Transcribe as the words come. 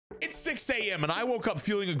It's 6 a.m. and I woke up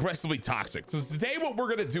feeling aggressively toxic. So today what we're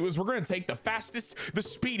gonna do is we're gonna take the fastest, the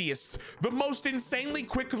speediest, the most insanely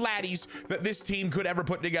quick laddies that this team could ever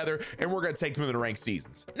put together, and we're gonna take them to the ranked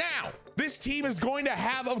seasons. Now, this team is going to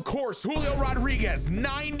have, of course, Julio Rodriguez,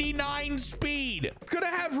 99 speed. Gonna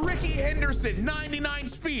have Ricky Henderson, 99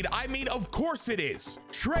 speed. I mean, of course it is.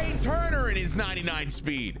 Trey Turner in his 99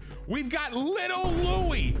 speed. We've got Little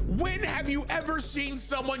Louie. When have you ever seen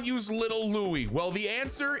someone use Little Louie? Well, the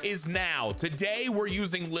answer is now. Today, we're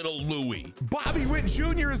using Little Louie. Bobby Witt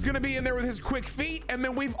Jr. is gonna be in there with his quick feet. And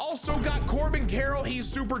then we've also got Corbin Carroll. He's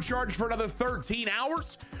supercharged for another 13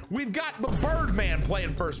 hours. We've got the Birdman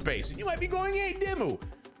playing first base. And you might be going, hey, Dimmu,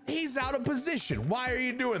 he's out of position. Why are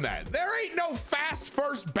you doing that? There ain't no fast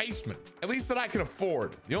first baseman, at least that I can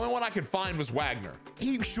afford. The only one I could find was Wagner.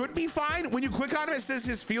 He should be fine. When you click on him, it says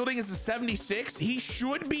his fielding is a 76. He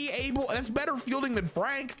should be able, that's better fielding than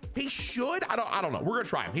Frank. He should, I don't know. We're gonna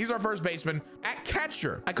try him. He's our first baseman. At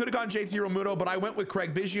catcher, I could have gone JT Realmuto, but I went with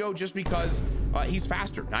Craig Biggio just because he's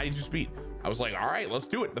faster, 92 speed. I was like, all right, let's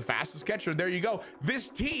do it. The fastest catcher, there you go. This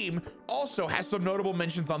team also has some notable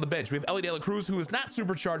mentions on the bench. We have Ellie De La Cruz, who is not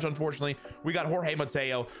supercharged, unfortunately. We got Jorge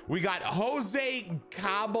Mateo. We got Jose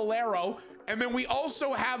Caballero. And then we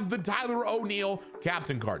also have the Tyler O'Neill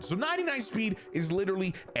captain card. So 99 speed is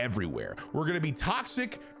literally everywhere. We're gonna be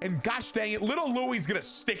toxic, and gosh dang it, Little Louie's gonna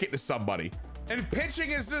stick it to somebody. And pitching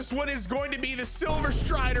is this one is going to be the Silver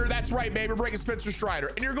Strider. That's right, baby, we're breaking Spencer Strider.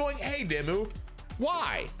 And you're going, hey, Dimmu,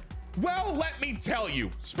 why? Well, let me tell you,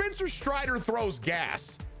 Spencer Strider throws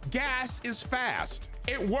gas. Gas is fast.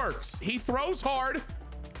 It works. He throws hard,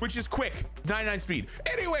 which is quick, 99 speed.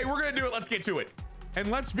 Anyway, we're gonna do it. Let's get to it. And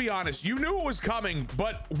let's be honest, you knew it was coming,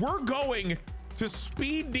 but we're going to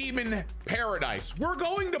Speed Demon Paradise. We're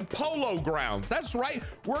going to Polo Grounds. That's right.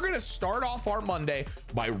 We're gonna start off our Monday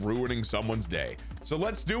by ruining someone's day. So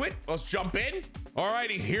let's do it. Let's jump in.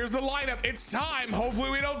 Alrighty, here's the lineup. It's time. Hopefully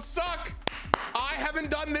we don't suck. I haven't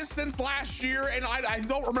done this since last year, and I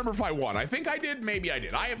don't remember if I won. I think I did. Maybe I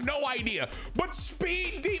did. I have no idea. But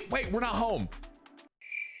Speed Deep. Wait, we're not home.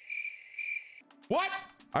 What?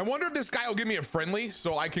 I wonder if this guy will give me a friendly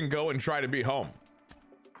so I can go and try to be home.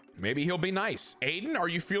 Maybe he'll be nice. Aiden, are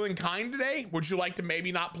you feeling kind today? Would you like to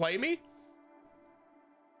maybe not play me?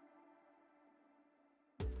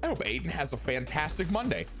 I hope Aiden has a fantastic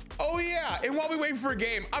Monday. Oh yeah, and while we wait for a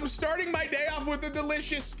game, I'm starting my day off with a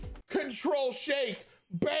delicious control shake.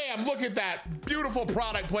 Bam, look at that. Beautiful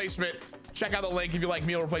product placement. Check out the link if you like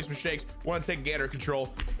meal replacement shakes. Want to take Gator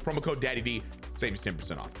Control, promo code DaddyD, saves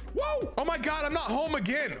 10% off. Whoa, oh my God, I'm not home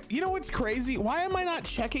again. You know what's crazy? Why am I not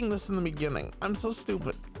checking this in the beginning? I'm so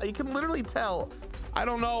stupid. You can literally tell. I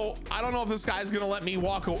don't know if this guy's gonna let me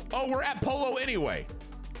walk. Oh, we're at Polo anyway.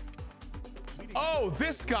 Oh,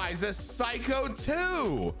 this guy's a psycho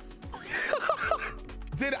too.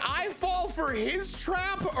 Did I fall for his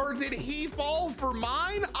trap or did he fall for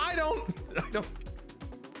mine? I don't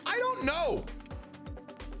know.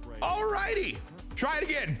 Alrighty, try it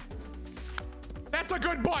again. That's a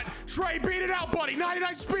good butt. Trey, beat it out, buddy.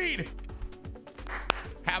 99 speed.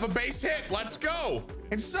 Have a base hit. Let's go.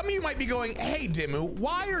 And some of you might be going, hey, Dimmu,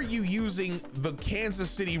 why are you using the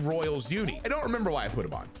Kansas City Royals uni? I don't remember why I put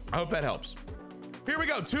him on. I hope that helps. Here we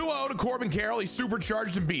go. 2-0 to Corbin Carroll. He's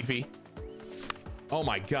supercharged and beefy. Oh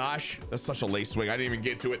my gosh, that's such a late swing. I didn't even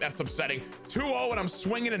get to it. That's upsetting. 2-0 and I'm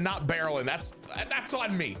swinging and not barreling. That's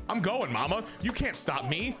on me. I'm going, mama. You can't stop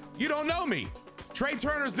me. You don't know me. Trey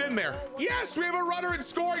Turner's in there. Yes, we have a runner in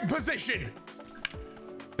scoring position.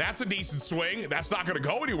 That's a decent swing. That's not going to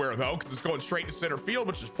go anywhere though, because it's going straight to center field,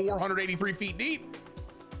 which is 483 feet deep.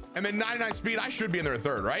 And then 99 speed. I should be in there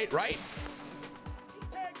third, right? Right?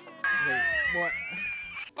 Wait, what?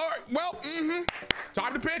 All right, well,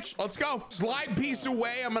 time to pitch. Let's go. Slide piece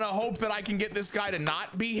away. I'm gonna hope that I can get this guy to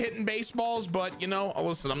not be hitting baseballs, but you know,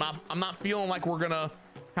 listen, I'm not feeling like we're gonna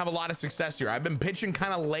have a lot of success here. I've been pitching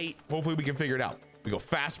kind of late. Hopefully we can figure it out. We go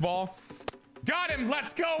fastball. Got him.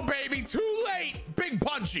 Let's go, baby. Too late. Big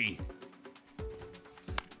punchy.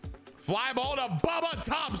 Fly ball to Bubba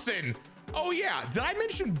Thompson. Oh yeah, did I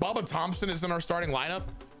mention Bubba Thompson is in our starting lineup?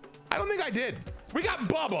 I don't think I did. We got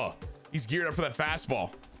Bubba. He's geared up for that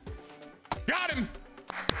fastball. Got him.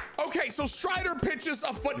 Okay, so Strider pitches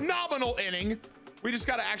a phenomenal inning. We just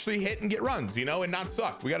got to actually hit and get runs, you know, and not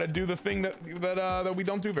suck. We got to do the thing that we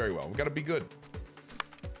don't do very well. We got to be good.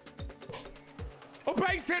 A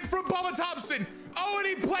base hit from Bubba Thompson. Oh, and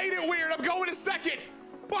he played it weird. I'm going to second.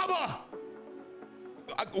 Bubba.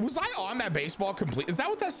 Was I on that baseball complete? Is that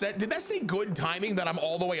what that said? Did that say good timing that I'm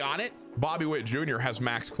all the way on it? Bobby Witt Jr. has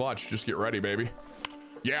max clutch. Just get ready, baby.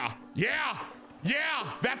 Yeah.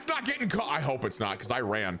 That's not getting caught. I hope it's not, because I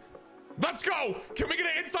ran. Let's go. Can we get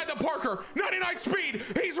it inside the Parker? 99 speed.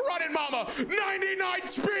 He's running, mama. 99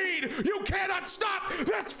 speed. You cannot stop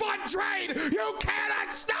this fun train. You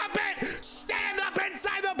cannot stop it. Stand up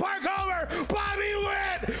inside the park over. Bobby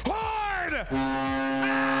went hard.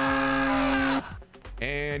 Ah!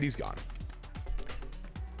 And he's gone.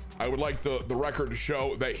 I would like the record to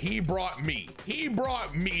show that he brought me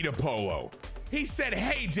to Polo. He said,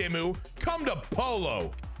 hey, Dimmu, come to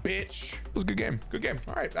Polo, bitch. It was a good game. Good game.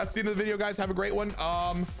 All right, that's the end of the video, guys. Have a great one.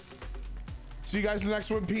 See you guys in the next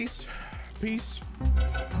one. Peace. Peace.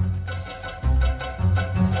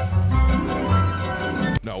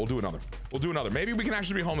 No, we'll do another. We'll do another. Maybe we can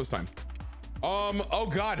actually be home this time. Oh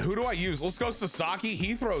God, who do I use? Let's go Sasaki.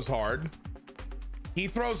 He throws hard. He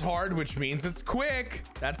throws hard, which means it's quick.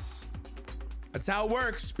 That's how it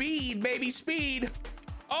works. Speed, baby, speed.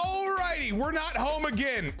 Alrighty, we're not home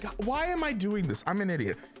again. God, why am I doing this? I'm an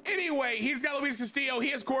idiot. Anyway, he's got Luis Castillo. He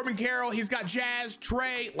has Corbin Carroll. He's got Jazz,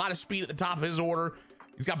 Trey. A lot of speed at the top of his order.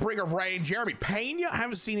 He's got Bringer of Rain, Jeremy Pena. I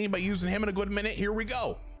haven't seen anybody using him in a good minute. Here we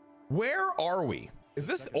go. Where are we? Is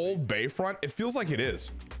this Old Bayfront? It feels like it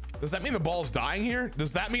is. Does that mean the ball's dying here?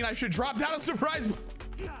 Does that mean I should drop down a surprise?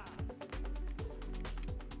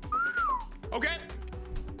 Okay.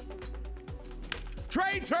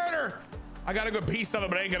 Trey Turner. I got a good piece of it,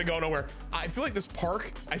 but I ain't gonna go nowhere. I feel like this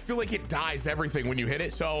park, I feel like it dies everything when you hit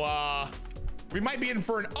it. So we might be in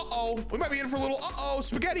for an we might be in for a little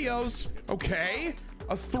SpaghettiOs. Okay,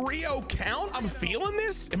 a 3-0 count. I'm feeling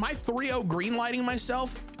this. Am I 3-0 green lighting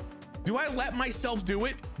myself? Do I let myself do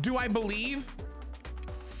it? Do I believe?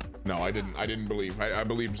 No, I didn't believe. I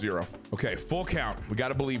believed 0. Okay, full count. We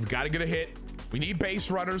gotta believe. We gotta get a hit. We need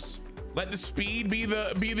base runners. Let the speed be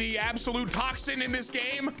the absolute toxin in this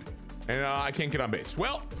game. And I can't get on base.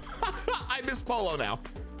 Well, I miss Polo now.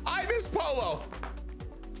 I miss Polo.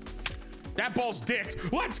 That ball's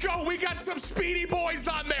dicked. Let's go. We got some speedy boys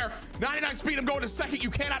on there. 99 speed. I'm going to second. You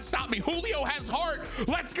cannot stop me. Julio has heart.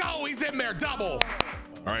 Let's go. He's in there. Double.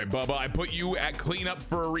 All right, Bubba. I put you at cleanup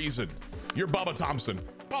for a reason. You're Bubba Thompson.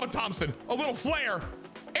 Bubba Thompson. A little flare.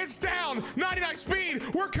 It's down. 99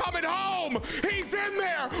 speed. We're coming home. He's in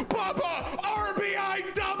there. Bubba.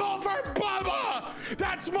 RBI double for Bubba.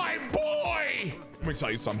 That's my boy. Let me tell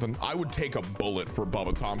you something. I would take a bullet for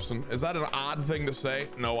Bubba Thompson. Is that an odd thing to say?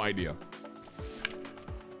 No idea.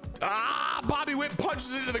 Bobby Witt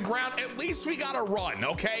punches into the ground. At least we got a run,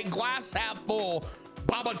 okay? Glass half full.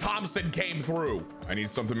 Bubba Thompson came through. I need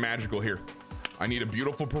something magical here. I need a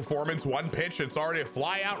beautiful performance. One pitch. It's already a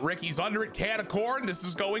fly out. Ricky's under it. Can of corn. This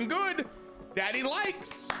is going good. Daddy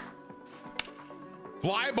likes.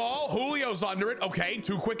 Fly ball. Julio's under it. Okay,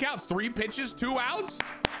 2 quick outs. 3 pitches, 2 outs.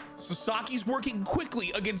 Sasaki's working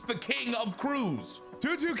quickly against the king of Cruz.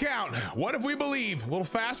 2-2 count. What if we believe? Little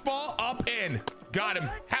fastball up in. Got him.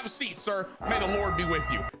 Have a seat, sir. May the Lord be with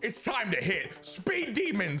you. It's time to hit. Speed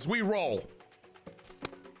demons. We roll.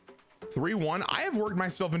 3-1. I have worked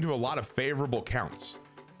myself into a lot of favorable counts.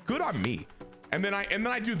 Good on me. And then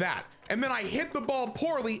I do that. And then I hit the ball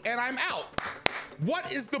poorly and I'm out.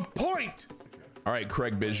 What is the point? All right,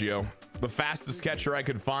 Craig Biggio, the fastest catcher I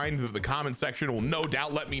could find. The comment section will no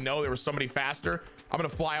doubt let me know there was somebody faster. I'm gonna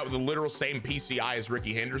fly out with the literal same PCI as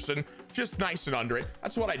Ricky Henderson. Just nice and under it.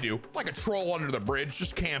 That's what I do. Like a troll under the bridge,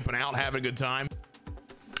 just camping out, having a good time.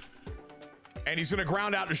 And he's gonna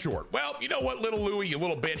ground out to short. Well, you know what, little Louie, you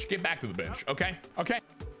little bitch, get back to the bench, okay? Okay.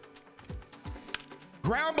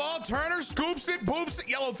 Ground ball, Turner scoops it, boops it,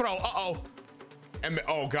 yellow throw, And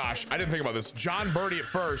oh gosh, I didn't think about this. John Birdie at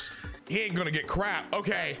first, he ain't gonna get crap.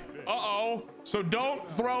 Okay, so don't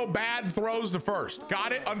throw bad throws to first.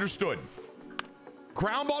 Got it, understood.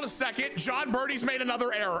 Ground ball to second, John Birdie's made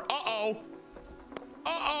another error.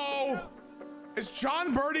 Is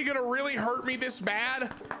John Birdie gonna really hurt me this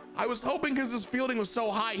bad? I was hoping because his fielding was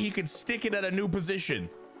so high, he could stick it at a new position.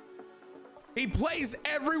 He plays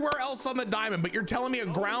everywhere else on the diamond, but you're telling me a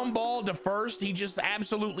ground ball to first, he just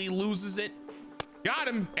absolutely loses it. Got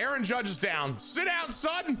him. Aaron Judge is down. Sit down,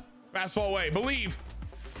 son. Fastball away. Believe.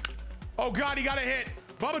 Oh God, he got a hit.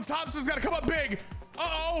 Bubba Thompson's got to come up big.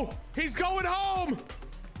 He's going home.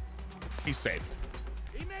 He's safe.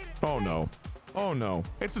 He made it. Oh no. Oh no.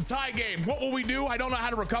 It's a tie game. What will we do? I don't know how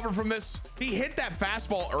to recover from this. He hit that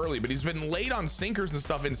fastball early, but he's been late on sinkers and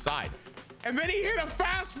stuff inside. And then he hit a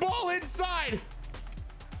fastball inside.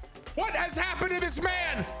 What has happened to this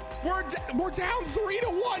man? We're down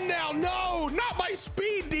 3-1 now. No, not my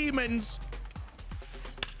speed demons.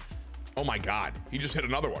 Oh my God, he just hit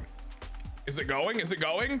another one. Is it going? Is it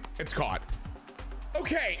going? It's caught.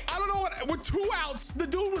 Okay, I don't know what, with 2 outs, the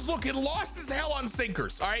dude was looking lost as hell on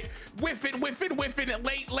sinkers, all right? Whiffing,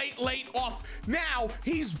 late, off. Now,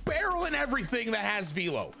 he's barreling everything that has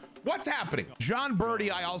velo. What's happening? John Birdie,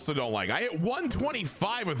 I also don't like. I hit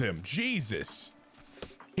 125 with him, Jesus.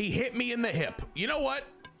 He hit me in the hip. You know what?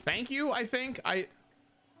 Thank you, I think.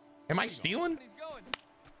 Am I stealing?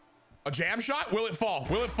 A jam shot? Will it fall?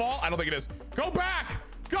 Will it fall? I don't think it is. Go back,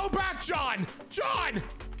 John. John!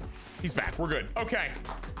 He's back. We're good. Okay.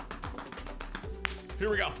 Here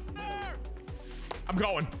we go. I'm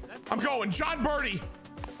going. John Birdie.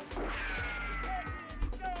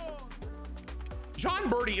 John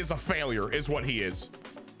Birdie is a failure, is what he is.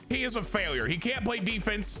 He is a failure. He can't play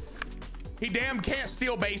defense. He damn can't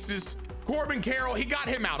steal bases. Corbin Carroll, he got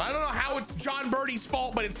him out. I don't know how it's John Birdie's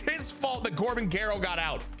fault, but it's his fault that Corbin Carroll got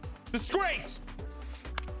out. Disgrace.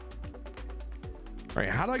 All right,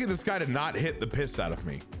 how do I get this guy to not hit the piss out of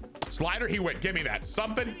me? Slider, he went. Give me that.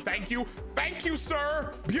 Something. Thank you. Thank you,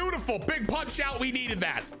 sir. Beautiful. Big punch out. We needed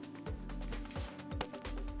that.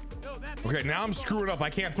 Okay, now I'm screwing up. I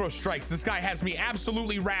can't throw strikes. This guy has me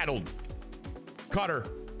absolutely rattled. Cutter.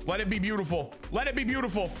 Let it be beautiful. Let it be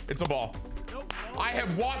beautiful. It's a ball. I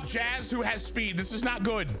have walked Jazz, who has speed. This is not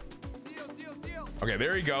good. Steal. Okay,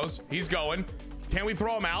 there he goes. He's going. Can we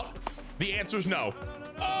throw him out? The answer is no.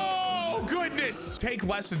 Oh, goodness. Take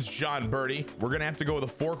lessons, John Birdie. We're going to have to go with a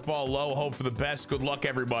fork ball low. Hope for the best. Good luck,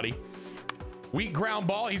 everybody. Weak ground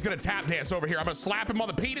ball. He's going to tap dance over here. I'm going to slap him on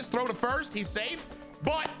the penis, throw to first. He's safe,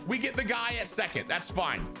 but we get the guy at second. That's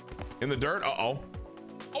fine. In the dirt. Uh-oh.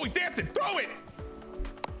 Oh, he's dancing. Throw it.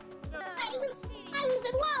 I was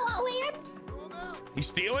in low earlier. He's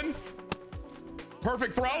stealing.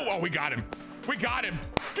 Perfect throw. Oh, we got him. We got him.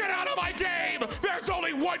 Get out of my game. There's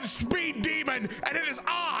only one speed demon, and it is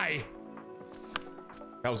I.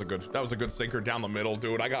 That was a good sinker down the middle,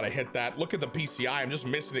 dude. I gotta hit that. Look at the PCI. I'm just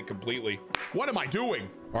missing it completely. What am I doing?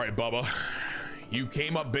 All right, Bubba. You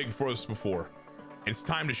came up big for us before. It's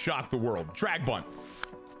time to shock the world. Drag bunt.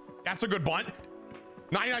 That's a good bunt.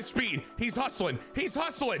 99 speed. He's hustling. He's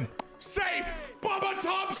hustling. Safe. Bubba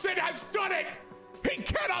Thompson has done it. He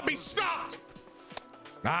cannot be stopped.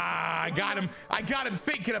 Ah, I got him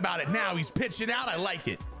thinking about it now. He's pitching out. I like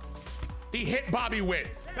it. He hit Bobby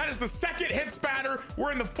Witt. That is the second hits batter.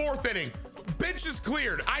 We're in the 4th inning. Bench is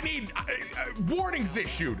cleared. I need warnings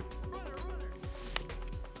issued.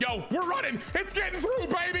 Yo, we're running. It's getting through,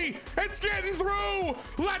 baby. It's getting through.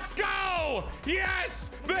 Let's go.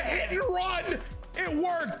 Yes, the hit and run. It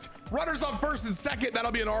worked. Runners on first and second.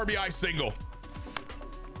 That'll be an RBI single.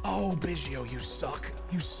 Oh, Biggio, you suck.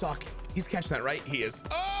 You suck. He's catching that, right? He is.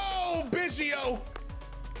 Oh, Biggio.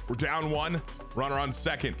 We're down 1. Runner on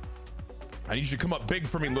second. I need you to come up big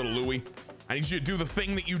for me, little Louie. I need you to do the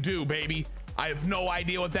thing that you do, baby. I have no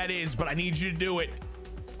idea what that is, but I need you to do it.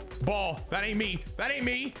 Ball. That ain't me. That ain't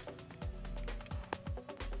me.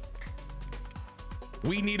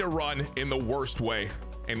 We need a run in the worst way,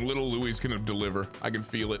 and little Louie's gonna deliver. I can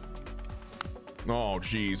feel it. Oh,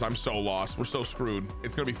 geez. I'm so lost. We're so screwed.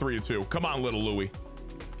 It's gonna be 3-2. Come on, little Louie.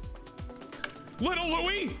 Little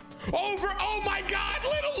Louie over. Oh my God,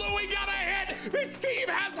 little Louie got a hit. This team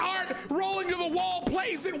has heart. Rolling to the wall,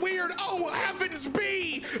 plays it weird. Oh, heavens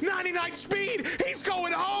be. 99 speed. He's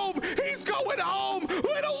going home. He's going home.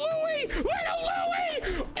 Little Louie. Little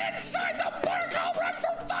Louie. Inside the park. I'll run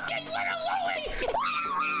for fucking little Louie.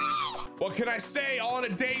 What can I say? All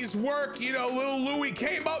in a day's work, you know, little Louie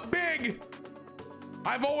came up big.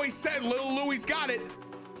 I've always said little Louie's got it.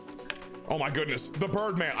 Oh my goodness. The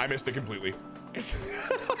Birdman. I missed it completely.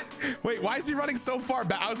 Wait, why is he running so far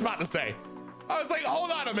back? I was about to say, I was like, hold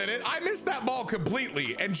on a minute. I missed that ball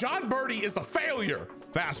completely. And John Birdie is a failure.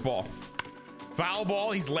 Fastball. Foul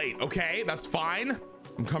ball. He's late. Okay, that's fine.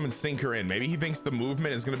 I'm coming sinker in. Maybe he thinks the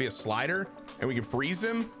movement is going to be a slider and we can freeze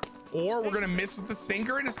him. Or we're going to miss with the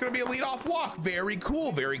sinker and it's going to be a leadoff walk. Very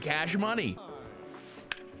cool. Very cash money.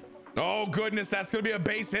 Oh, goodness. That's going to be a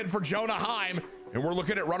base hit for Jonah Heim. And we're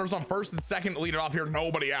looking at runners on first and second to lead it off here.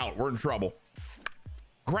 Nobody out. We're in trouble.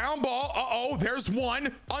 Ground ball. Uh-oh, there's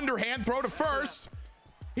one. Underhand throw to first.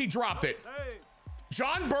 He dropped it.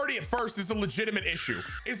 John Birdie at first is a legitimate issue.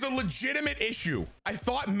 It's a legitimate issue. I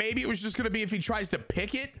thought maybe it was just going to be if he tries to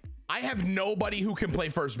pick it. I have nobody who can play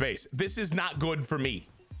first base. This is not good for me.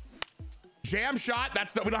 Jam shot.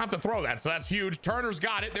 We don't have to throw that, so that's huge. Turner's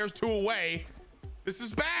got it. There's 2 away. This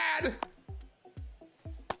is bad.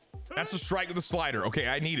 That's a strike with the slider. Okay,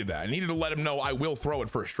 I needed that. I needed to let him know I will throw it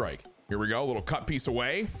for a strike. Here we go. A little cut piece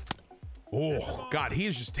away. Oh, God, he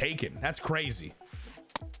is just taken. That's crazy.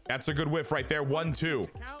 That's a good whiff right there. 1-2.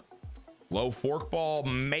 Low fork ball,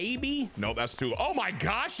 maybe? No, that's too low. Oh, my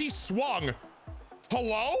gosh, he swung.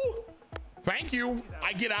 Hello? Thank you.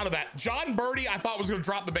 I get out of that. John Birdie, I thought was going to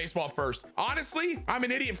drop the baseball first. Honestly, I'm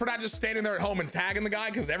an idiot for not just standing there at home and tagging the guy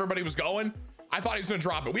because everybody was going. I thought he was going to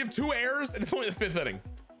drop it. We have 2 errors and it's only the 5th inning.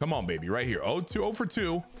 Come on, baby, right here. 0 for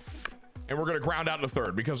 2. And we're going to ground out the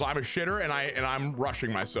 3rd because I'm a shitter and I'm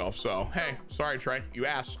rushing myself. So, hey, sorry, Trey. You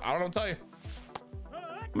asked. I don't know what to tell you.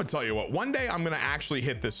 I'm going to tell you what. One day I'm going to actually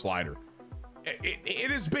hit this slider. It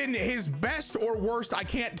has been his best or worst, I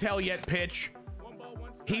can't tell yet, pitch.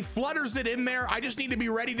 He flutters it in there. I just need to be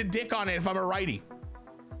ready to dick on it if I'm a righty.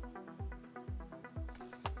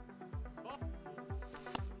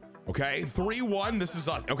 Okay, 3-1. This is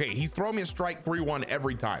us. Okay, he's throwing me a strike 3-1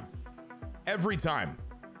 every time. Every time.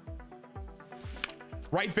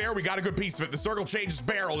 Right there, we got a good piece of it. The circle change is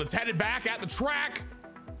barreled. It's headed back at the track.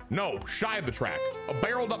 No, shy of the track. A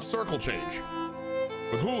barreled up circle change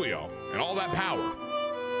with Julio, and all that power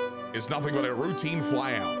is nothing but a routine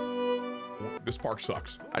fly out. This park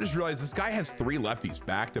sucks. I just realized this guy has 3 lefties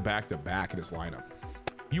back to back to back in his lineup.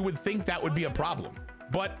 You would think that would be a problem,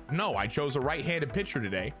 but no, I chose a right-handed pitcher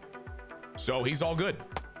today, so he's all good.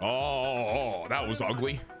 Oh, that was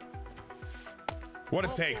ugly. What a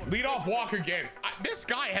take. Leadoff walk again. This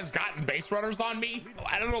guy has gotten base runners on me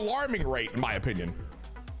at an alarming rate, in my opinion.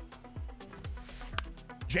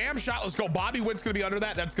 Jam shot. Let's go. Bobby Witt's going to be under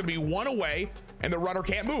that. That's going to be 1 away, and the runner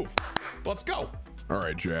can't move. Let's go. All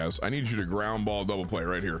right, Jazz. I need you to ground ball double play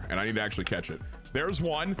right here, and I need to actually catch it. There's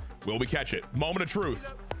 1. Will we catch it? Moment of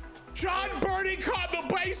truth. John Birdie caught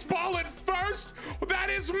the baseball at first. That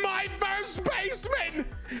is my first baseman.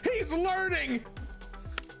 He's learning.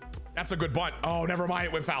 That's a good bunt. Oh, never mind.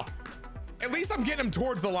 It went foul. At least I'm getting him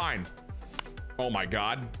towards the line. Oh my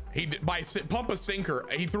God. By pump a sinker,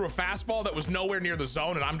 he threw a fastball that was nowhere near the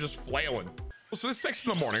zone and I'm just flailing. So it's 6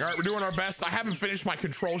 in the morning. All right, we're doing our best. I haven't finished my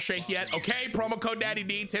control shake yet. Okay, promo code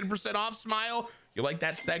DaddyD, 10% off, smile. You like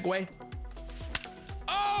that segue?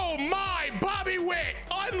 Oh my, Bobby Witt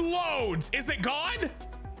unloads. Is it gone?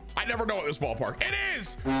 I never know at this ballpark. It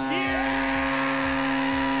is. Yeah!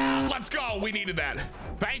 Let's go. We needed that.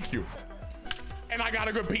 Thank you. And I got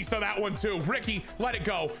a good piece of that one too. Ricky, let it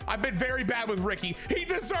go. I've been very bad with Ricky. He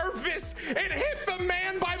deserved this. It hit the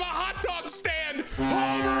man by the hot dog stand.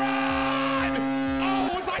 Home run!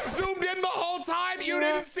 Oh, was I zoomed in the whole time? You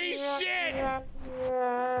didn't see shit.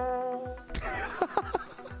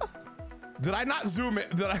 Did I not zoom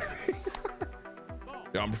it? Did I?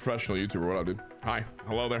 Yeah, I'm a professional YouTuber. What up, dude? Hi.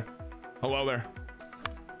 Hello there. Hello there.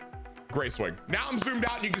 Great swing. Now I'm zoomed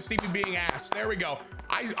out and you can see me being asked. There we go.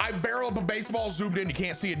 I barrel up a baseball, zoomed in, you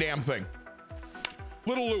can't see a damn thing.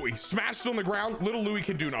 Little Louie smashed on the ground. Little Louie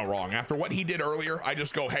can do no wrong. After what he did earlier, I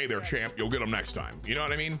just go, hey there, champ, you'll get him next time. You know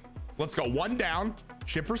what I mean? Let's go. 1 down.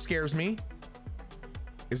 Chipper scares me.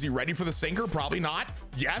 Is he ready for the sinker? Probably not.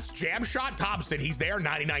 Yes, jam shot. Thompson, he's there.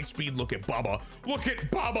 99 speed. Look at Bubba. Look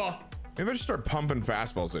at Bubba. Maybe I just start pumping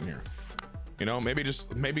fastballs in here. You know, maybe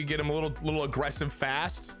get him a little aggressive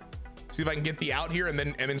fast. See if I can get the out here and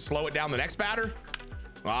then slow it down the next batter.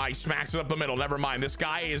 Ah, he smacks it up the middle. Never mind. This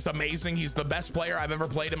guy is amazing. He's the best player I've ever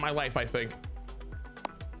played in my life, I think.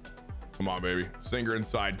 Come on, baby. Singer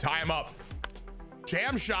inside. Tie him up.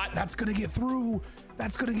 Jam shot. That's going to get through.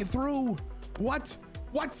 That's going to get through. What?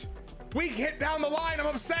 What? Weak hit down the line. I'm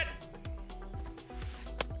upset.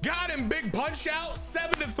 Got him. Big punch out.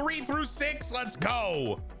 7-3 through 6. Let's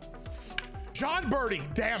go. John Birdie.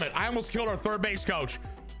 Damn it. I almost killed our third base coach.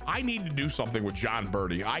 I need to do something with John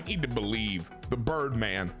Birdie. I need to believe the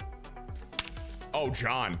Birdman. Oh,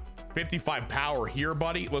 John, 55 power here,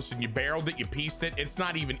 buddy. Listen, you barreled it, you pieced it. It's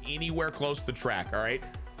not even anywhere close to the track, all right?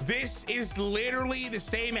 This is literally the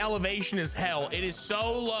same elevation as hell. It is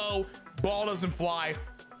so low, ball doesn't fly.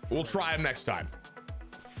 We'll try him next time.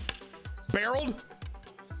 Barreled.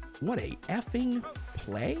 What a effing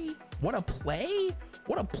play. What a play.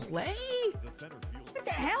 What a play. What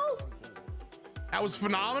the hell? That was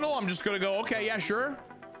phenomenal. I'm just gonna go, okay, yeah, sure.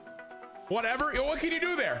 Whatever. What can you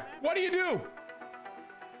do there? What do you do?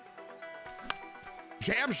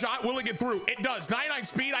 Jam shot. Will it get through? It does. 99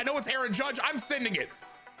 speed. I know it's Aaron Judge. I'm sending it.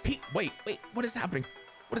 Wait. What is happening?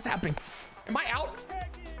 What is happening? Am I out?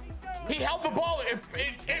 He held the ball.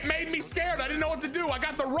 It made me scared. I didn't know what to do. I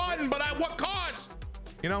got the run, but at what cost?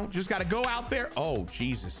 You know, just got to go out there. Oh,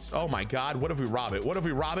 Jesus. Oh, my God. What if we rob it? What if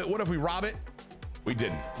we rob it? What if we rob it? We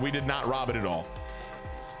didn't. We did not rob it at all.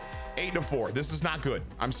 8-4. This is not good.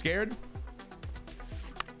 I'm scared.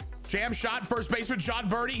 Jam shot. First baseman John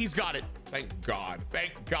Birdie. He's got it. Thank God.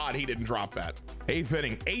 Thank God he didn't drop that. 8th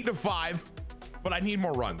inning. 8-5. But I need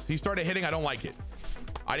more runs. He started hitting. I don't like it.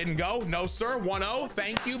 I didn't go. No, sir. 1-0.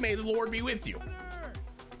 Thank you. May the Lord be with you.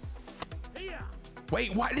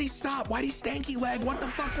 Wait, why did he stop? Why did he stanky leg? What the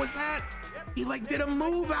fuck was that? He like did a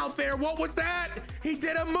move out there. What was that? He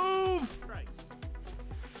did a move.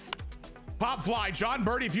 Pop fly, John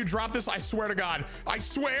Birdie, if you drop this, I swear to God, I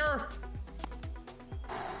swear.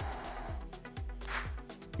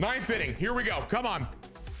 Ninth inning, here we go, come on.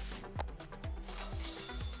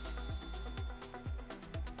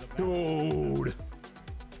 Dude.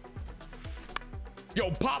 Yo,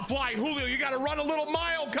 pop fly, Julio, you gotta run a little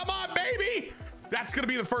mile, come on, baby. That's gonna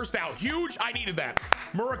be the first out, huge, I needed that.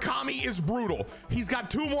 Murakami is brutal. He's got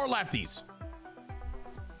 2 more lefties.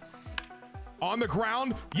 On the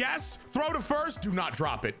ground, yes, throw to first, do not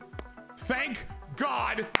drop it. Thank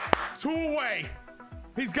God, 2 away.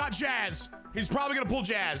 He's got Jazz. He's probably gonna pull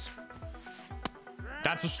Jazz.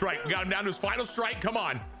 That's a strike. We got him down to his final strike, come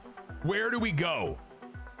on. Where do we go?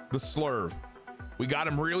 The slurve. We got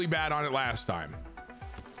him really bad on it last time.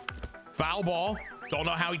 Foul ball, don't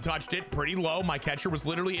know how he touched it, pretty low. My catcher was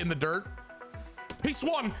literally in the dirt. He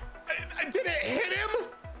swung, did it hit him?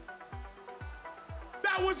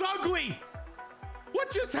 That was ugly. What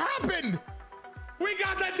just happened? We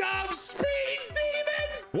got the dub, Speed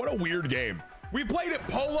Demons. What a weird game. We played at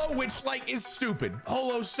Polo, which like is stupid.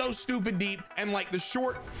 Polo's so stupid deep and like the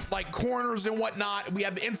short like corners and whatnot. We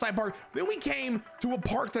have the inside park. Then we came to a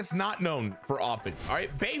park that's not known for offense. All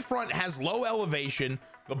right, Bayfront has low elevation.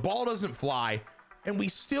 The ball doesn't fly and we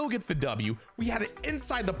still get the W. We had it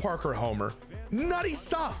inside the Parker homer. Nutty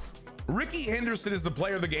stuff. Ricky Henderson is the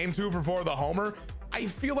player of the game 2 for 4 of the homer. I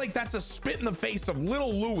feel like that's a spit in the face of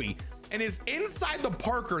little Louie and his inside the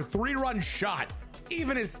Parker 3-run shot.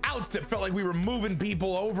 Even his outs, it felt like we were moving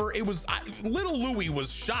people over. It was little Louie was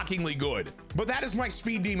shockingly good. But that is my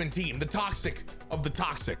Speed Demon team, the toxic of the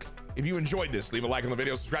toxic. If you enjoyed this, leave a like on the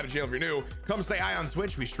video, subscribe to the channel if you're new. Come say hi on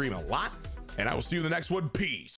Twitch. We stream a lot, and I will see you in the next one. Peace.